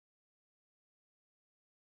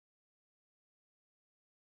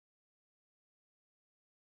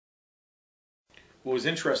What was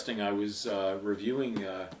interesting, I was reviewing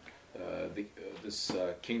this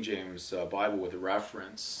King James Bible with a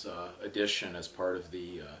reference edition as part of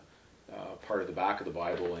the back of the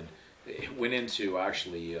Bible, and it went into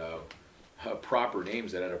actually proper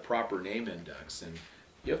names that had a proper name index. And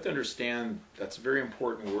you have to understand that's a very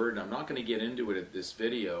important word, and I'm not going to get into it at this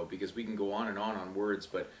video because we can go on words,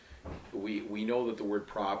 but we know that the word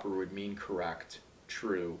proper would mean correct,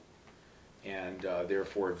 true, and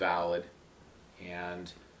therefore valid.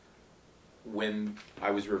 And when I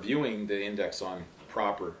was reviewing the index on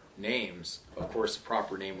proper names, of course the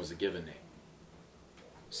proper name was a given name.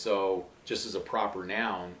 So just as a proper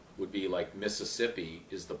noun would be like Mississippi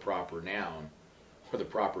is the proper noun, or the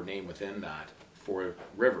proper name within that for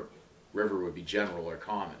river. River would be general or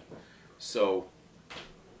common. So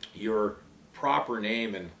your proper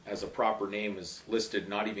name, and as a proper name is listed,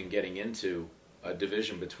 not even getting into a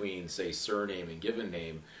division between, say, surname and given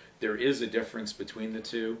name, there is a difference between the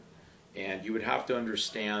two, and you would have to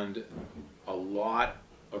understand a lot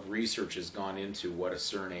of research has gone into what a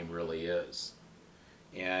surname really is.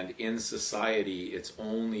 And in society, it's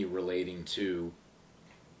only relating to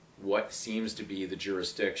what seems to be the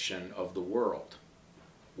jurisdiction of the world.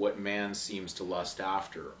 What man seems to lust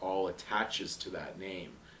after all attaches to that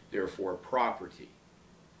name. Therefore, property.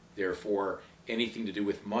 Therefore, anything to do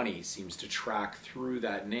with money seems to track through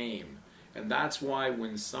that name. And that's why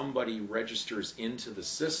when somebody registers into the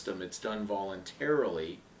system, it's done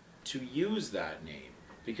voluntarily to use that name,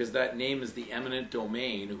 because that name is the eminent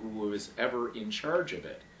domain who was ever in charge of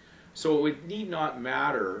it. So it would need not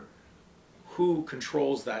matter who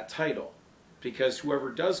controls that title, because whoever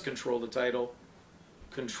does control the title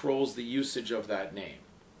controls the usage of that name.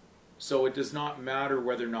 So it does not matter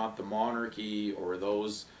whether or not the monarchy or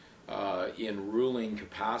those in ruling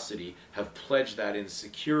capacity have pledged that in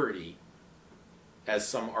security as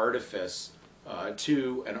some artifice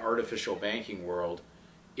to an artificial banking world.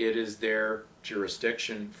 It is their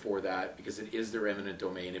jurisdiction for that because it is their eminent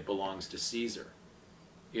domain. It belongs to Caesar.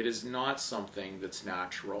 It is not something that's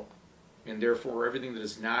natural, and therefore everything that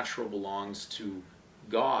is natural belongs to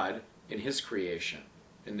God in His creation.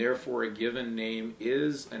 And therefore a given name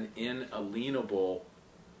is an inalienable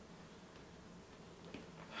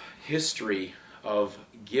history of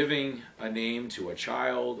giving a name to a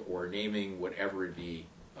child or naming whatever it be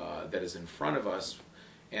that is in front of us,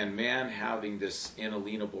 and man having this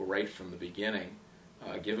inalienable right from the beginning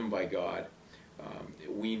given by God.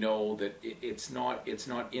 We know that it's not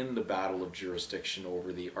in the battle of jurisdiction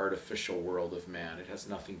over the artificial world of man. It has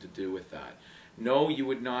nothing to do with that. No, you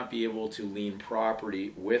would not be able to lien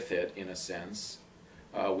property with it in a sense.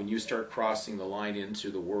 When you start crossing the line into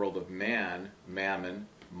the world of man, mammon,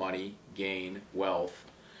 money, gain, wealth,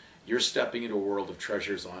 you're stepping into a world of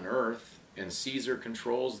treasures on earth, and Caesar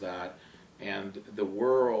controls that, and the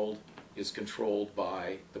world is controlled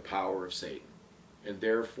by the power of Satan. And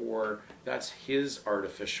therefore, that's his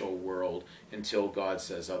artificial world until God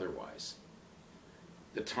says otherwise.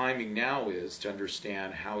 The timing now is to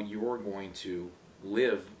understand how you're going to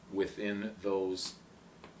live within those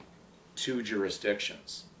two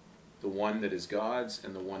jurisdictions, the one that is God's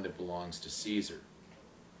and the one that belongs to Caesar.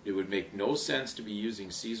 It would make no sense to be using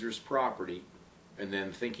Caesar's property and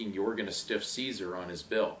then thinking you're going to stiff Caesar on his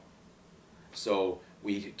bill. So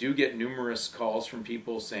we do get numerous calls from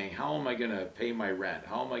people saying, how am I going to pay my rent?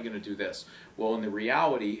 How am I going to do this? Well, in the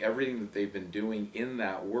reality, everything that they've been doing in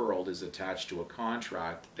that world is attached to a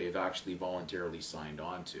contract that they've actually voluntarily signed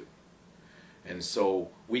on to. And so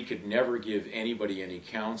we could never give anybody any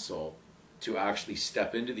counsel to actually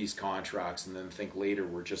step into these contracts and then think later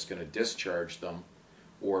we're just going to discharge them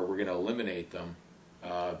or we're going to eliminate them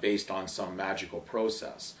based on some magical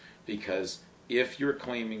process. Because if you're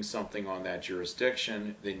claiming something on that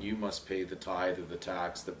jurisdiction, then you must pay the tithe of the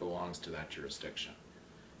tax that belongs to that jurisdiction.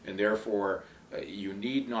 And therefore, you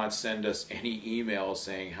need not send us any email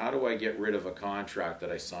saying, how do I get rid of a contract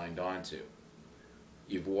that I signed on to?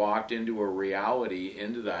 You've walked into a reality,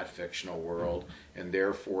 into that fictional world, and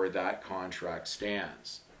therefore that contract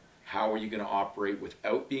stands. How are you going to operate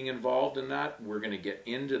without being involved in that? We're going to get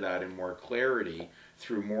into that in more clarity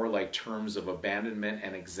through more like terms of abandonment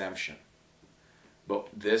and exemption. But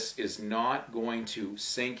this is not going to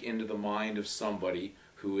sink into the mind of somebody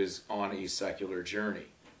who is on a secular journey.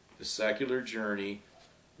 The secular journey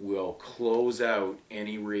will close out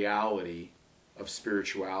any reality of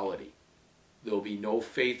spirituality. There will be no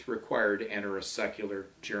faith required to enter a secular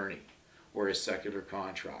journey or a secular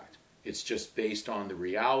contract. It's just based on the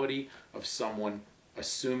reality of someone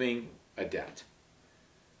assuming a debt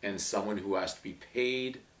and someone who has to be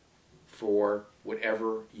paid for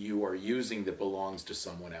whatever you are using that belongs to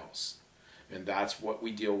someone else. And that's what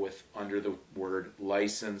we deal with under the word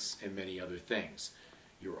license and many other things.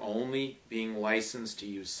 You're only being licensed to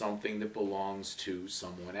use something that belongs to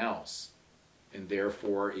someone else. And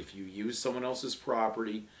therefore, if you use someone else's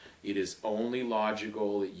property, it is only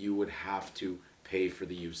logical that you would have to pay for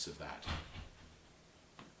the use of that.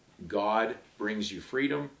 God brings you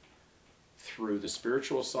freedom through the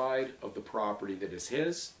spiritual side of the property that is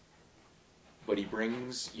His, but He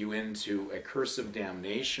brings you into a curse of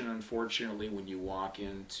damnation, unfortunately, when you walk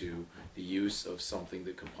into the use of something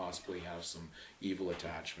that could possibly have some evil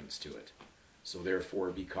attachments to it. So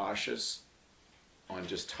therefore, be cautious on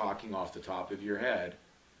just talking off the top of your head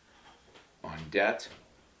on debt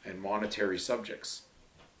and monetary subjects.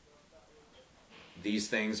 These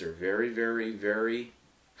things are very, very, very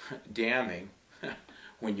damning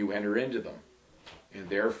when you enter into them. And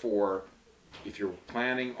therefore, if you're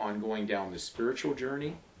planning on going down the spiritual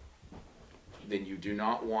journey, then you do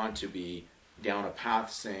not want to be down a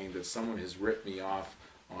path saying that someone has ripped me off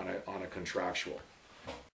on a contractual.